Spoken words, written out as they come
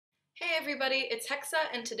Hey everybody, it's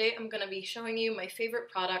Hexa, and today I'm going to be showing you my favorite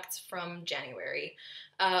products from January.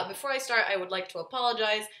 Before I start, I would like to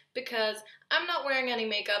apologize because I'm not wearing any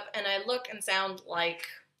makeup and I look and sound like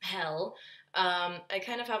hell. I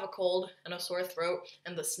kind of have a cold and a sore throat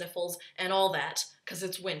and the sniffles and all that because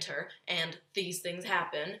it's winter and these things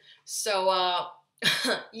happen. So,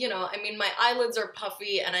 my eyelids are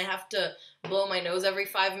puffy and I have to blow my nose every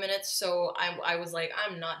 5 minutes, so I was like,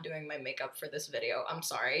 I'm not doing my makeup for this video. I'm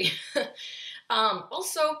sorry.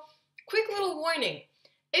 Also, quick little warning.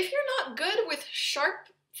 If you're not good with sharp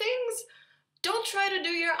things, don't try to do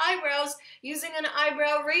your eyebrows using an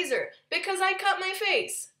eyebrow razor, because I cut my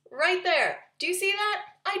face. Right there. Do you see that?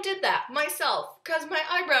 I did that myself, because my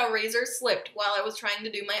eyebrow razor slipped while I was trying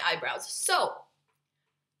to do my eyebrows. So,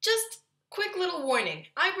 just quick little warning.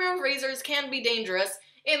 Eyebrow razors can be dangerous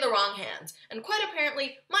in the wrong hands. And quite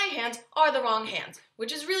apparently, my hands are the wrong hands,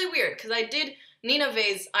 which is really weird because I did Nina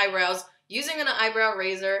Vay's eyebrows using an eyebrow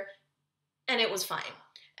razor and it was fine.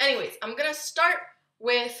 Anyways, I'm gonna start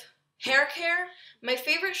with hair care. My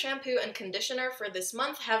favorite shampoo and conditioner for this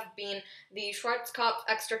month have been the Schwarzkopf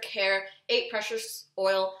Extra Care 8 Precious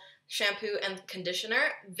Oil shampoo and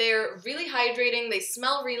conditioner. They're really hydrating, they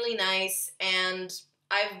smell really nice, and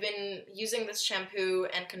I've been using this shampoo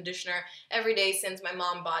and conditioner every day since my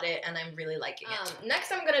mom bought it, and I'm really liking it.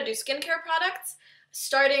 Next, I'm going to do skincare products,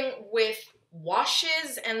 starting with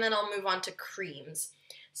washes, and then I'll move on to creams.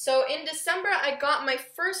 So in December, I got my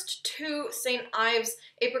first two St. Ives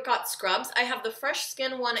apricot scrubs. I have the Fresh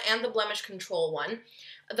Skin one and the Blemish Control one.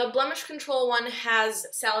 The Blemish Control one has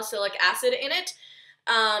salicylic acid in it,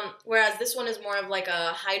 whereas this one is more of like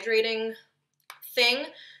a hydrating thing.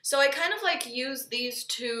 So I kind of like use these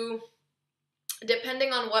two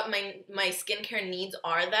depending on what my skincare needs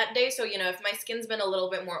are that day. So, if my skin's been a little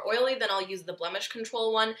bit more oily, then I'll use the Blemish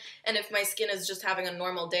Control one. And if my skin is just having a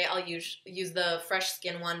normal day, I'll use the Fresh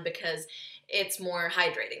Skin one because it's more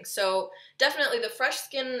hydrating. So definitely the Fresh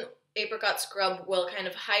Skin apricot scrub will kind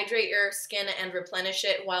of hydrate your skin and replenish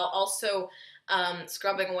it while also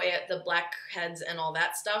scrubbing away at the blackheads and all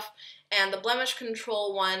that stuff. And the Blemish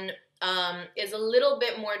Control one is a little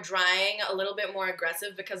bit more drying, a little bit more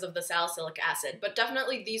aggressive because of the salicylic acid. But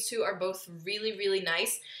definitely these two are both really, really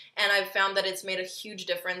nice, and I've found that it's made a huge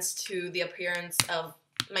difference to the appearance of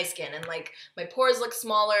my skin. And like, my pores look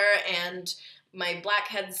smaller, and my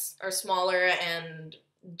blackheads are smaller, and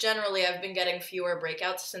generally I've been getting fewer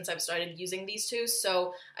breakouts since I've started using these two,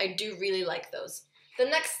 so I do really like those. The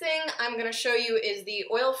next thing I'm going to show you is the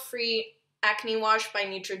oil-free Acne Wash by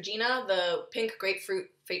Neutrogena, the pink grapefruit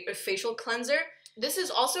facial cleanser. This is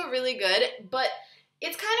also really good, but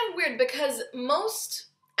it's kind of weird because most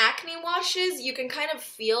acne washes, you can kind of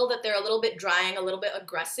feel that they're a little bit drying, a little bit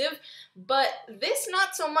aggressive, but this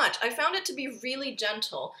not so much. I found it to be really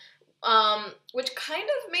gentle, which kind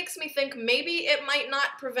of makes me think maybe it might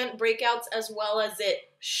not prevent breakouts as well as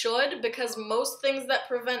it should, because most things that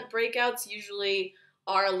prevent breakouts usually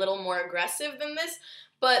are a little more aggressive than this.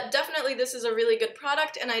 But definitely this is a really good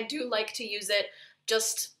product, and I do like to use it.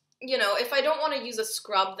 Just, if I don't want to use a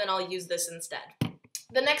scrub, then I'll use this instead.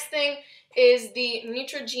 The next thing is the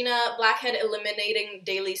Neutrogena Blackhead Eliminating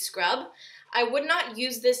Daily Scrub. I would not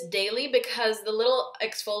use this daily because the little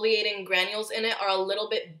exfoliating granules in it are a little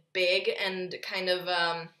bit big and kind of,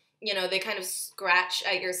 they kind of scratch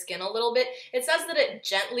at your skin a little bit. It says that it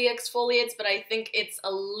gently exfoliates, but I think it's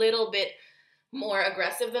a little bit more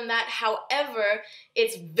aggressive than that. However,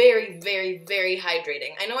 it's very, very, very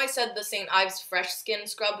hydrating. I know I said the St. Ives Fresh Skin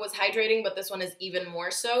Scrub was hydrating, but this one is even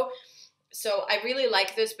more so. So I really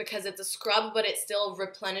like this because it's a scrub, but it still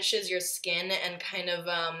replenishes your skin and kind of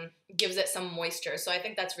gives it some moisture. So I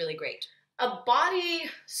think that's really great. A body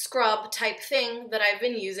scrub type thing that I've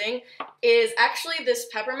been using is actually this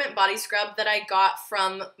peppermint body scrub that I got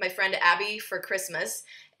from my friend Abby for Christmas.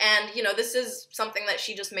 And, this is something that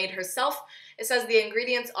she just made herself. It says the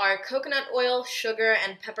ingredients are coconut oil, sugar,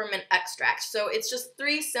 and peppermint extract. So it's just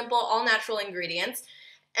 3 simple, all-natural ingredients.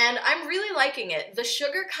 And I'm really liking it. The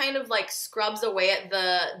sugar kind of like scrubs away at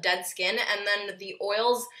the dead skin, and then the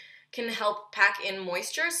oils can help pack in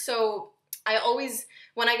moisture. So I always,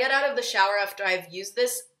 when I get out of the shower after I've used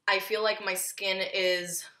this, I feel like my skin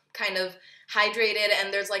is kind of hydrated,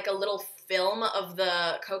 and there's like a little film of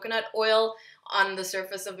the coconut oil on the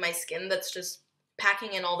surface of my skin that's just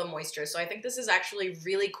packing in all the moisture. So I think this is actually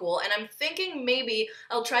really cool, and I'm thinking maybe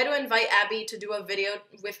I'll try to invite Abby to do a video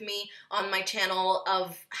with me on my channel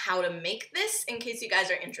of how to make this, in case you guys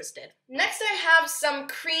are interested. Next, I have some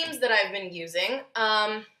creams that I've been using.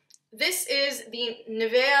 This is the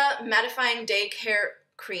Nivea Mattifying Day Care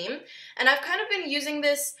Cream, and I've kind of been using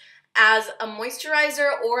this as a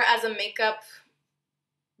moisturizer or as a makeup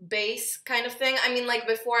base kind of thing. I mean, like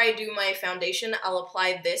before I do my foundation, I'll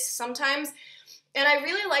apply this sometimes. And I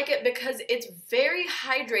really like it because it's very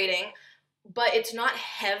hydrating, but it's not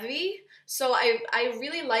heavy. So I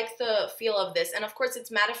really like the feel of this. And of course it's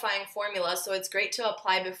mattifying formula, so it's great to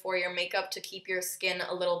apply before your makeup to keep your skin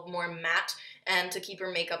a little more matte and to keep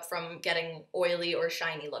your makeup from getting oily or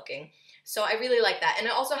shiny looking. So I really like that. And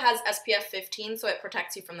it also has SPF 15, so it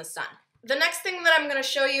protects you from the sun. The next thing that I'm going to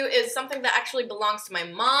show you is something that actually belongs to my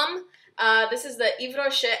mom. This is the Yves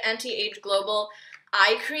Rocher Anti-Age Global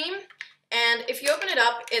Eye Cream. And if you open it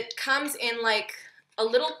up, it comes in like a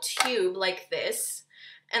little tube like this.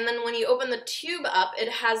 And then when you open the tube up, it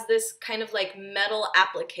has this kind of like metal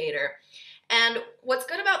applicator. And what's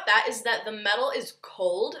good about that is that the metal is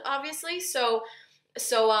cold, obviously, so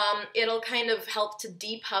it'll kind of help to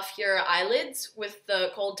depuff your eyelids with the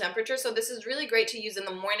cold temperature. So this is really great to use in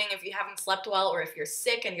the morning if you haven't slept well or if you're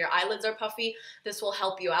sick and your eyelids are puffy. This will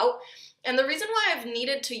help you out. And the reason why I've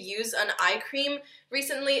needed to use an eye cream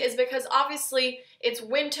recently is because obviously it's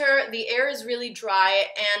winter, the air is really dry,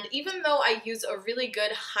 and even though I use a really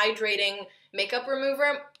good hydrating makeup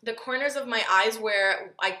remover, the corners of my eyes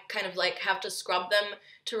where I kind of like have to scrub them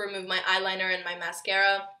to remove my eyeliner and my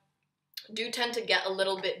mascara do tend to get a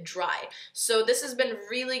little bit dry. So this has been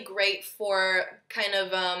really great for kind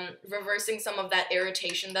of reversing some of that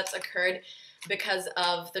irritation that's occurred because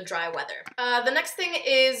of the dry weather. The next thing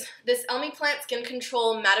is this Elmi Plant Skin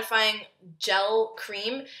Control Mattifying Gel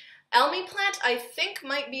Cream. Elmi Plant, I think,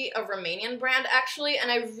 might be a Romanian brand actually,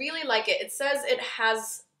 and I really like it. It says it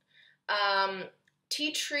has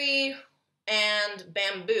tea tree and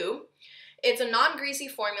bamboo. It's a non-greasy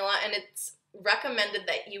formula, and it's recommended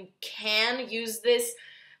that you can use this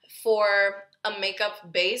for a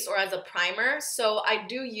makeup base or as a primer. So I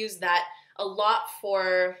do use that a lot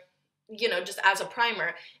for, you know, just as a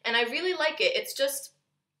primer. And I really like it. It's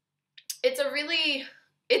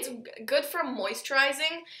good for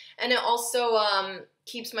moisturizing, and it also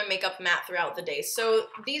keeps my makeup matte throughout the day. So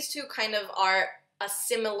these two kind of are a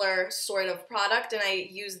similar sort of product, and I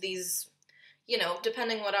use these, you know,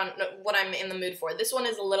 depending what I'm in the mood for. This one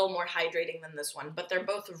is a little more hydrating than this one, but they're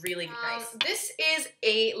both really nice. This is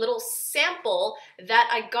a little sample that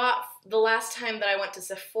I got the last time that I went to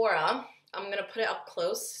Sephora. I'm gonna put it up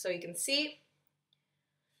close so you can see.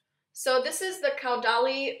 So this is the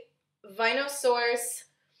Caudali Vinosource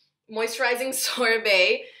Moisturizing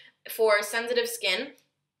Sorbet for sensitive skin.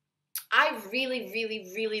 I really,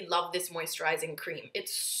 really, really love this moisturizing cream.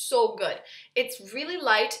 It's so good. It's really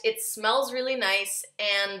light, it smells really nice,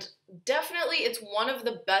 and definitely it's one of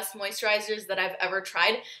the best moisturizers that I've ever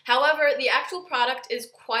tried. However, the actual product is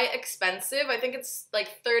quite expensive. I think it's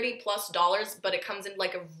like $30+, but it comes in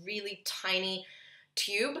like a really tiny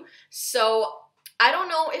tube. So I don't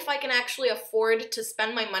know if I can actually afford to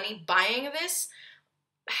spend my money buying this.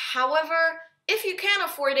 However, if you can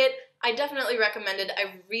afford it, I definitely recommend it.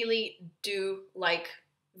 I really do like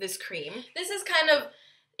this cream. This is kind of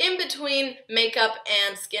in between makeup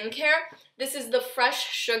and skincare. This is the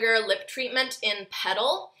Fresh Sugar Lip Treatment in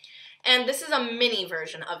Petal, and this is a mini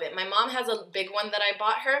version of it. My mom has a big one that I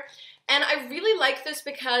bought her, and I really like this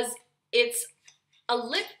because it's a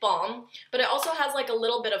lip balm, but it also has like a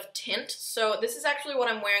little bit of tint. So this is actually what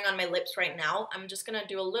I'm wearing on my lips right now. I'm just gonna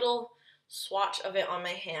do a little swatch of it on my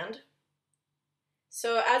hand.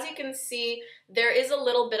 So as you can see, there is a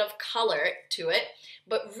little bit of color to it,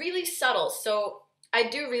 but really subtle. So I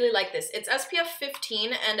do really like this. It's SPF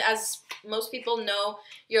 15, and as most people know,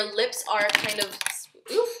 your lips are kind of,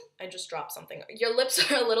 oof, I just dropped something. Your lips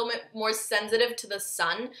are a little bit more sensitive to the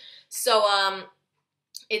sun. So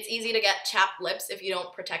it's easy to get chapped lips if you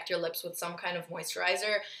don't protect your lips with some kind of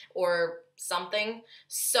moisturizer or something.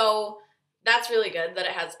 So that's really good that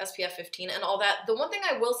it has SPF 15 and all that. The one thing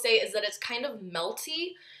I will say is that it's kind of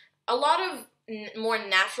melty. A lot of more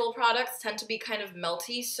natural products tend to be kind of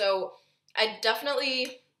melty, so I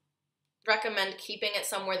definitely recommend keeping it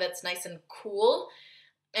somewhere that's nice and cool.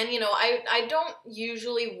 And you know, I don't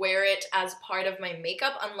usually wear it as part of my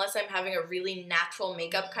makeup unless I'm having a really natural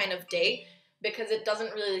makeup kind of day, because it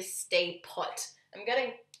doesn't really stay put. I'm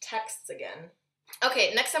getting texts again.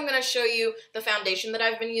 Okay, next I'm going to show you the foundation that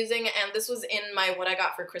I've been using, and this was in my what I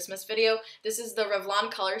got for Christmas video. This is the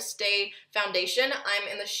Revlon Color Stay Foundation.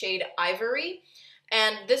 I'm in the shade Ivory,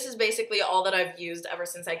 and this is basically all that I've used ever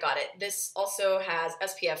since I got it. This also has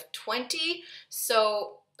SPF 20,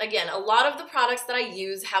 so again, a lot of the products that I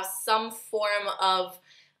use have some form of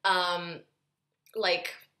like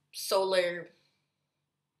solar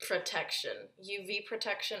protection, UV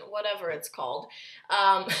protection, whatever it's called.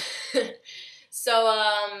 So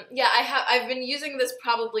yeah, I've been using this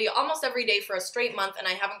probably almost every day for a straight month, and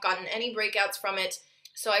I haven't gotten any breakouts from it.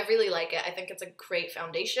 So I really like it. I think it's a great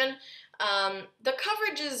foundation. The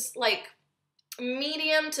coverage is like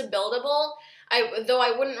medium to buildable. Though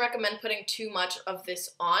I wouldn't recommend putting too much of this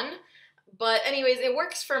on. But anyways, it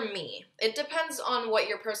works for me. It depends on what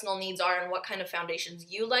your personal needs are and what kind of foundations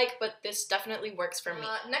you like, but this definitely works for me.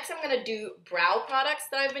 Next, I'm going to do brow products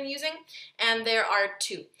that I've been using, and there are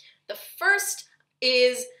two. The first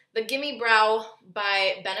is the Gimme Brow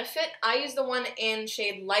by Benefit. I use the one in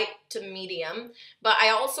shade light to medium, but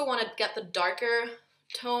I also want to get the darker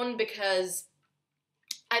tone because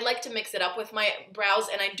I like to mix it up with my brows,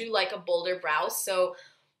 and I do like a bolder brow, so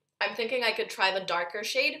I'm thinking I could try the darker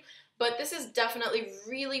shade. But this is definitely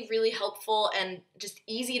really, really helpful and just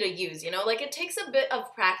easy to use, you know? Like, it takes a bit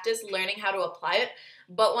of practice learning how to apply it,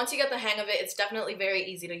 but once you get the hang of it, it's definitely very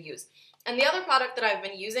easy to use. And the other product that I've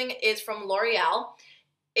been using is from L'Oreal.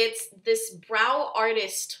 It's this Brow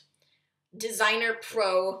Artist Designer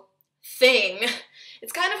Pro thing.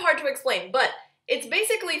 It's kind of hard to explain, but it's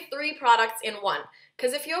basically 3 products in one.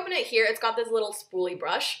 Because if you open it here, it's got this little spoolie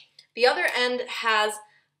brush. The other end has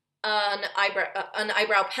an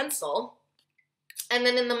eyebrow pencil, and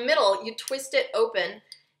then in the middle you twist it open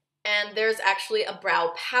and there's actually a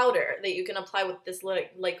brow powder that you can apply with this little,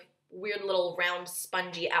 like, weird little round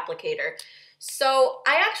spongy applicator. So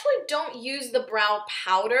I actually don't use the brow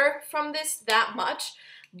powder from this that much,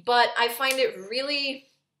 but I find it really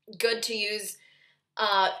good to use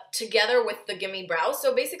together with the Gimme Brow.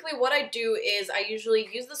 So basically what I do is I usually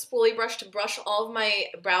use the spoolie brush to brush all of my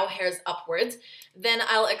brow hairs upwards. Then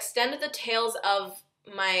I'll extend the tails of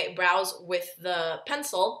my brows with the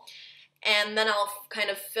pencil, and then I'll kind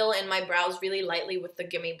of fill in my brows really lightly with the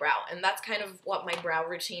Gimme Brow. And that's kind of what my brow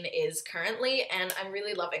routine is currently, and I'm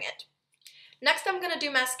really loving it. Next, I'm going to do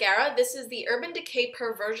mascara. This is the Urban Decay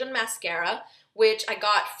Perversion Mascara, which I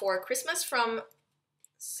got for Christmas from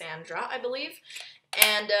Sandra, I believe.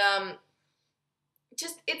 And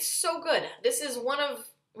just, it's so good. This is one of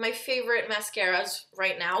my favorite mascaras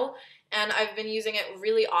right now, and I've been using it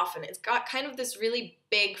really often. It's got kind of this really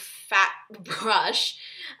big fat brush,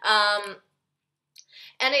 and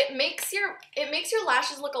it makes your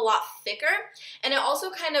lashes look a lot thicker, and it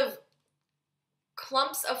also kind of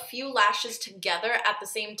clumps a few lashes together at the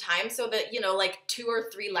same time so that, you know, like 2 or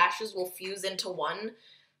 3 lashes will fuse into one.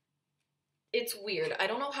 It's weird. I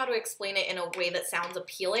don't know how to explain it in a way that sounds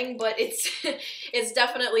appealing, but it's it's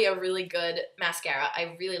definitely a really good mascara.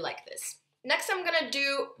 I really like this. Next, I'm gonna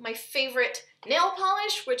do my favorite nail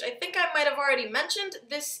polish, which I think I might have already mentioned.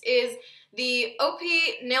 This is the OP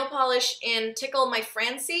nail polish in Tickle My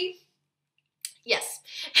Francie. Yes,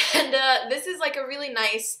 and this is like a really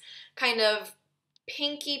nice kind of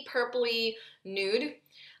pinky purpley nude.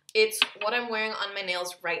 It's what I'm wearing on my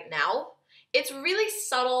nails right now. It's really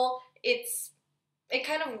subtle. It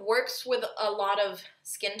kind of works with a lot of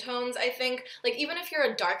skin tones, I think. Like, even if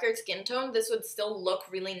you're a darker skin tone, this would still look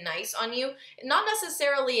really nice on you. Not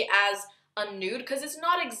necessarily as a nude, because it's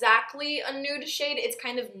not exactly a nude shade. It's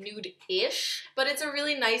kind of nude-ish, but it's a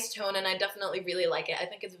really nice tone, and I definitely really like it. I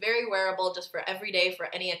think it's very wearable just for every day, for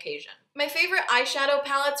any occasion. My favorite eyeshadow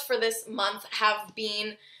palettes for this month have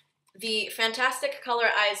been the Fantastic Color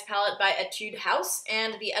Eyes palette by Etude House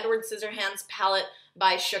and the Edward Scissorhands palette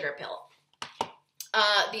by Sugar Pill.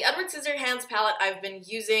 The Edward Scissorhands palette I've been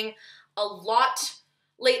using a lot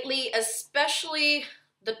lately, especially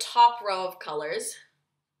the top row of colors.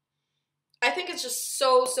 I think it's just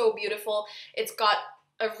so, so beautiful. It's got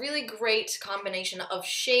a really great combination of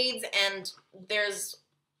shades, and there's,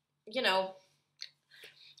 you know,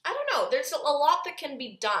 I don't know, there's a lot that can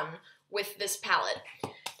be done with this palette.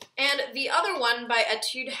 And the other one by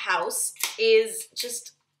Etude House is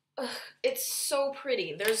just, it's so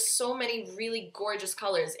pretty. There's so many really gorgeous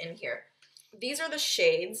colors in here. These are the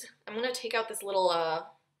shades. I'm going to take out this little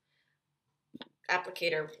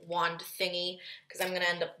applicator wand thingy because I'm going to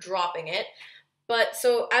end up dropping it. But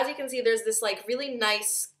so as you can see, there's this like really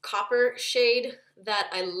nice copper shade that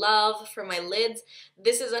I love for my lids.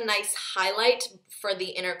 This is a nice highlight for the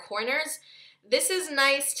inner corners. This is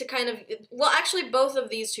nice to kind of, well, actually both of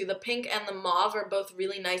these two, the pink and the mauve, are both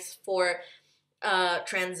really nice for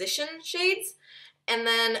transition shades. And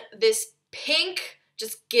then this pink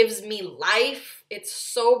just gives me life. It's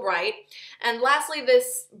so bright. And lastly,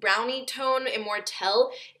 this brownie tone,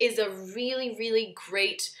 Immortelle, is a really, really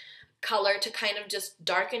great color to kind of just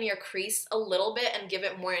darken your crease a little bit and give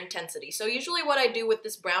it more intensity. So usually what I do with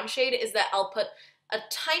this brown shade is that I'll put a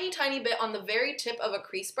tiny, tiny bit on the very tip of a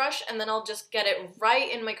crease brush, and then I'll just get it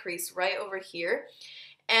right in my crease, right over here.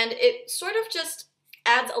 And it sort of just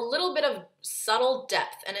adds a little bit of subtle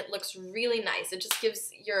depth, and it looks really nice. It just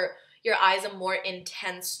gives your eyes a more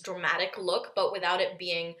intense, dramatic look, but without it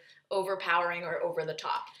being overpowering or over the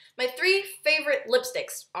top. My 3 favorite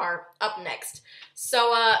lipsticks are up next.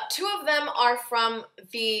 So 2 of them are from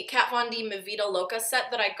the Kat Von D Mi Vida Loca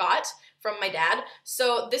set that I got from my dad.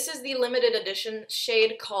 So this is the limited edition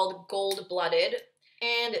shade called Gold Blooded,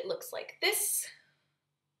 and it looks like this.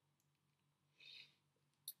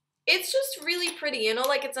 It's just really pretty, you know,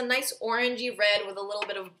 like it's a nice orangey red with a little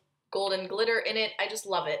bit of golden glitter in it. I just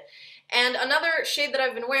love it. And another shade that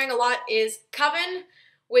I've been wearing a lot is Coven,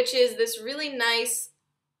 which is this really nice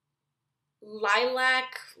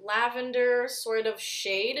lilac, lavender sort of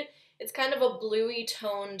shade. It's kind of a bluey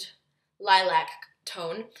toned lilac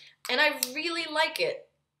tone, and I really like it.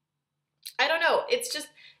 I don't know,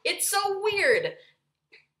 it's so weird.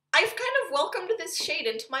 I've kind of welcomed this shade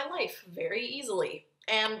into my life very easily,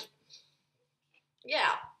 and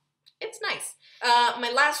yeah, it's nice.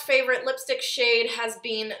 My last favorite lipstick shade has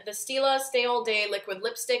been the Stila Stay All Day Liquid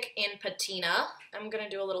Lipstick in Patina. I'm gonna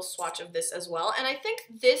do a little swatch of this as well, and I think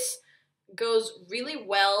this goes really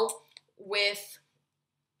well with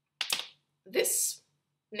this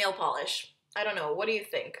nail polish. I don't know, what do you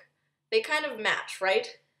think? They kind of match,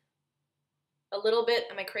 right? A little bit,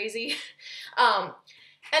 am I crazy?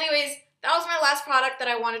 Anyways, that was my last product that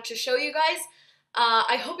I wanted to show you guys.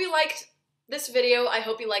 I hope you liked this video. I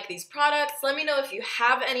hope you like these products. Let me know if you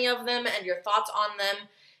have any of them and your thoughts on them.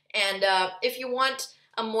 And if you want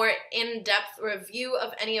a more in-depth review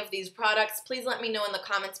of any of these products, please let me know in the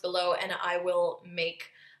comments below and I will make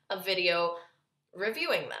a video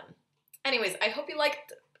reviewing them. Anyways, I hope you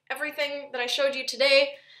liked everything that I showed you today.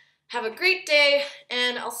 Have a great day,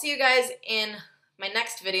 and I'll see you guys in my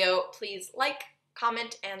next video. Please like,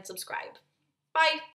 comment, and subscribe. Bye!